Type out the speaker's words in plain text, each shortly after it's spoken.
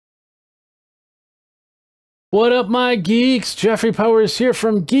What up, my geeks? Jeffrey Powers here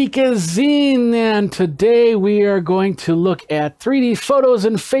from Geekazine, and today we are going to look at 3D photos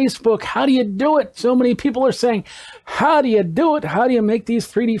in Facebook. How do you do it? So many people are saying, how do you do it? How do you make these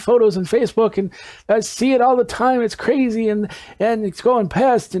 3D photos in Facebook? And I see it all the time. It's crazy, and it's going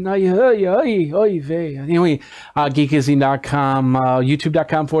past. And anyway, Geekazine.com,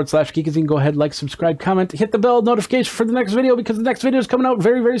 YouTube.com/Geekazine. Go ahead, like, subscribe, comment, hit the bell notification for the next video because the next video is coming out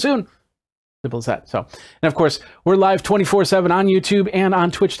very, very soon. Simple as that. So, and of course, we're live 24/7 on YouTube and on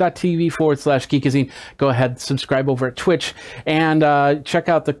twitch.tv/Geekazine. Go ahead, subscribe over at Twitch, and check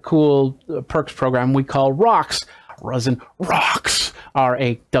out the cool perks program we call Rocks. Resin Rocks,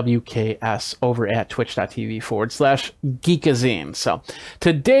 RAWKS, over at twitch.tv/Geekazine. So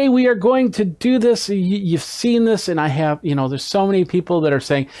today we are going to do this. You've seen this, and I have, there's so many people that are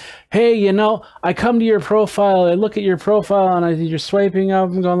saying, hey, I come to your profile, I look at your profile, and you're swiping up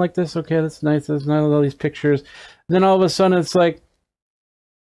and going like this. Okay, that's nice. There's not all these pictures. And then all of a sudden it's like,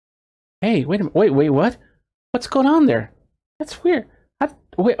 hey, wait a minute. Wait, what? What's going on there? That's weird.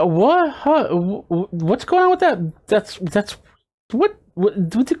 Wait, what? What's going on with that? That's what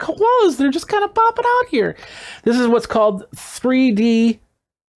the koalas, they're just kind of popping out here. This is what's called 3D,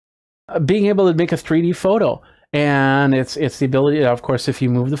 being able to make a 3D photo. And it's the ability, of course, if you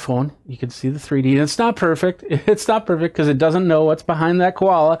move the phone, you can see the 3D. And it's not perfect. It's not perfect because it doesn't know what's behind that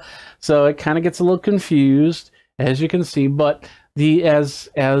koala. So it kind of gets a little confused, as you can see. But as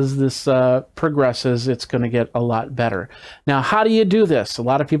this progresses, it's going to get a lot better. Now, how do you do this? A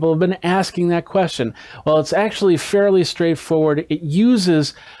lot of people have been asking that question. Well, it's actually fairly straightforward. It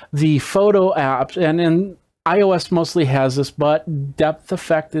uses the photo apps, and iOS mostly has this, but depth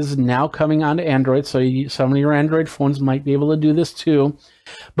effect is now coming onto Android, so some of your Android phones might be able to do this too,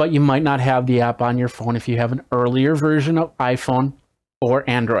 but you might not have the app on your phone if you have an earlier version of iPhone or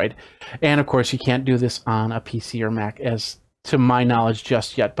Android. And of course, you can't do this on a PC or Mac, as to my knowledge,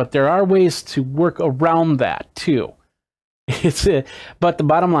 just yet, but there are ways to work around that too. But the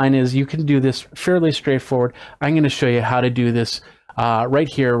bottom line is you can do this fairly straightforward. I'm going to show you how to do this right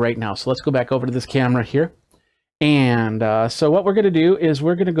here, right now. So let's go back over to this camera here. And so what we're going to do is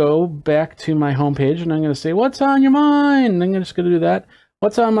we're going to go back to my homepage, and I'm going to say, what's on your mind? I'm just going to do that.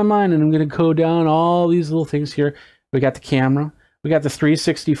 What's on my mind? And I'm going to go down all these little things here. We got the camera. We got the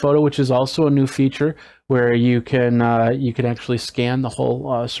 360 photo, which is also a new feature where you can actually scan the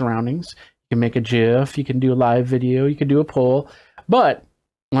whole surroundings. You can make a GIF, you can do a live video, you can do a poll. But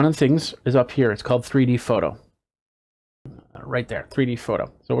one of the things is up here. It's called 3D photo. Right there, 3D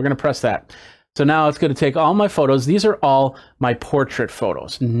photo. So we're going to press that. So now it's going to take all my photos. These are all my portrait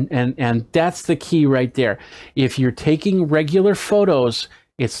photos. And that's the key right there. If you're taking regular photos,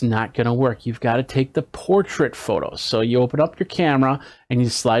 it's not going to work. You've got to take the portrait photos. So you open up your camera and you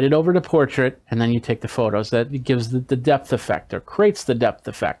slide it over to portrait, and then you take the photos. That gives the depth effect, or creates the depth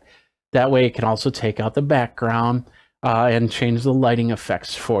effect. That way it can also take out the background and change the lighting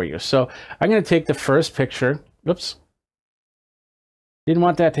effects for you. So I'm going to take the first picture. Oops. Didn't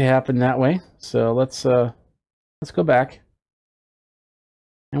want that to happen that way. So let's go back.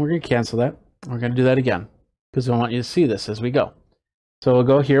 And we're going to cancel that. We're going to do that again because I want you to see this as we go. So we'll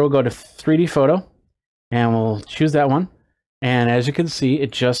go here, we'll go to 3D photo, and we'll choose that one. And as you can see,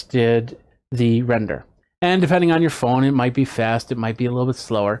 it just did the render. And depending on your phone, it might be fast, it might be a little bit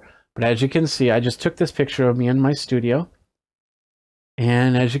slower. But as you can see, I just took this picture of me in my studio.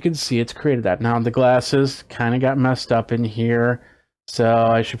 And as you can see, it's created that. Now the glasses kind of got messed up in here, so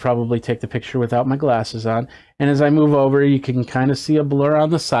I should probably take the picture without my glasses on. And as I move over, you can kind of see a blur on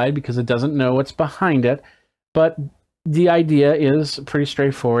the side because it doesn't know what's behind it. But the idea is pretty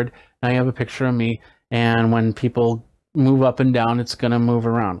straightforward. Now you have a picture of me, and when people move up and down, it's going to move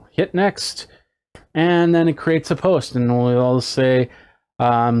around. Hit next, and then it creates a post, and we'll say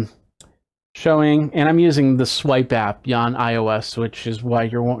showing, and I'm using the swipe app on iOS, which is why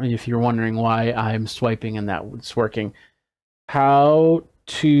if you're wondering why I'm swiping and that it's working. How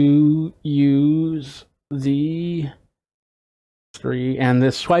to use the and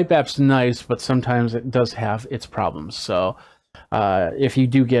this swipe app's nice, but sometimes it does have its problems. So if you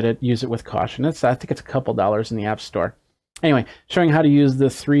do get it, use it with caution. I think it's a couple dollars in the App Store. Anyway, showing how to use the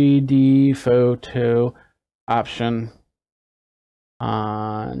 3D photo option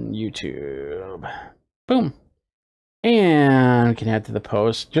on YouTube. Boom. And we can add to the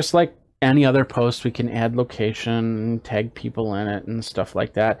post. Just like any other post, we can add location, tag people in it, and stuff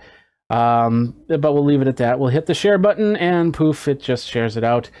like that. But we'll leave it at that. We'll hit the share button, and poof, it just shares it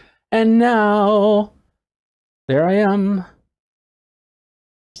out. And now, there I am.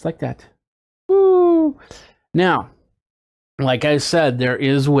 Just like that. Woo! Now, like I said, there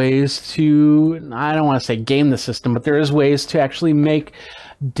is ways to, I don't want to say game the system, but there is ways to actually make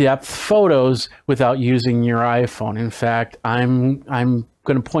depth photos without using your iPhone. In fact, I'm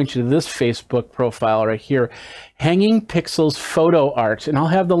going to point you to this Facebook profile right here, Hanging Pixels Photo Art, and I'll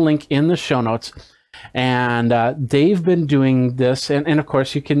have the link in the show notes. And they've been doing this, and of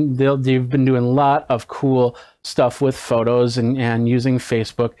course you can, they've been doing a lot of cool stuff with photos and using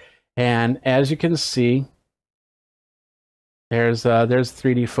Facebook. And as you can see, there's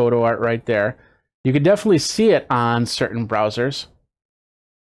 3D photo art right there. You could definitely see it on certain browsers,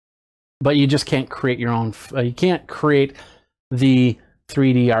 but you just can't create your own. You can't create the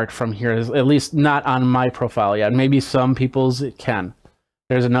 3D art from here, at least not on my profile yet. Maybe some people's it can.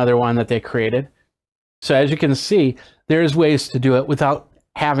 There's another one that they created. So as you can see, there's ways to do it without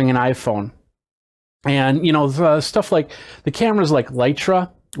having an iPhone. And, you know, stuff like the cameras like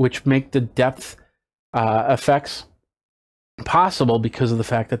Lytra, which make the depth effects possible because of the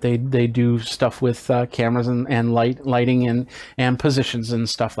fact that they do stuff with cameras and lighting and positions and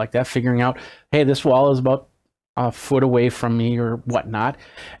stuff like that, figuring out, hey, this wall is about a foot away from me or whatnot.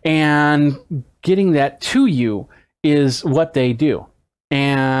 And getting that to you is what they do.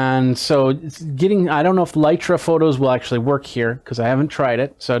 And so I don't know if Lytra photos will actually work here because I haven't tried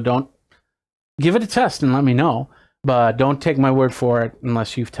it. So don't give it a test and let me know, but don't take my word for it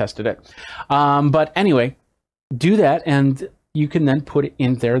unless you've tested it. But anyway, do that and you can then put it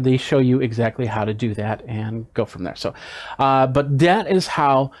in there. They show you exactly how to do that and go from there. So, but that is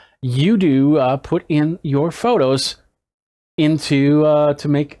how you do put in your photos into to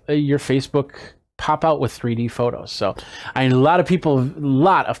make your Facebook pop out with 3D photos. So a lot of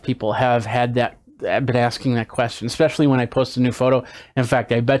people have had that, been asking that question, especially when I post a new photo. In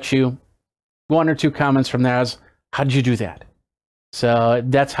fact, I bet you 1 or 2 comments from there is, how did you do that? So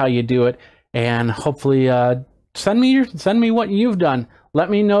that's how you do it. And hopefully send me what you've done.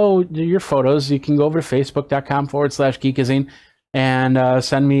 Let me know your photos. You can go over to facebook.com/Geekazine and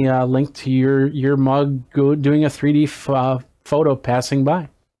send me a link to your mug doing a 3D photo passing by.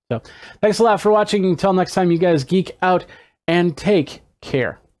 So thanks a lot for watching. Until next time, you guys geek out and take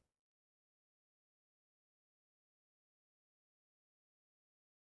care.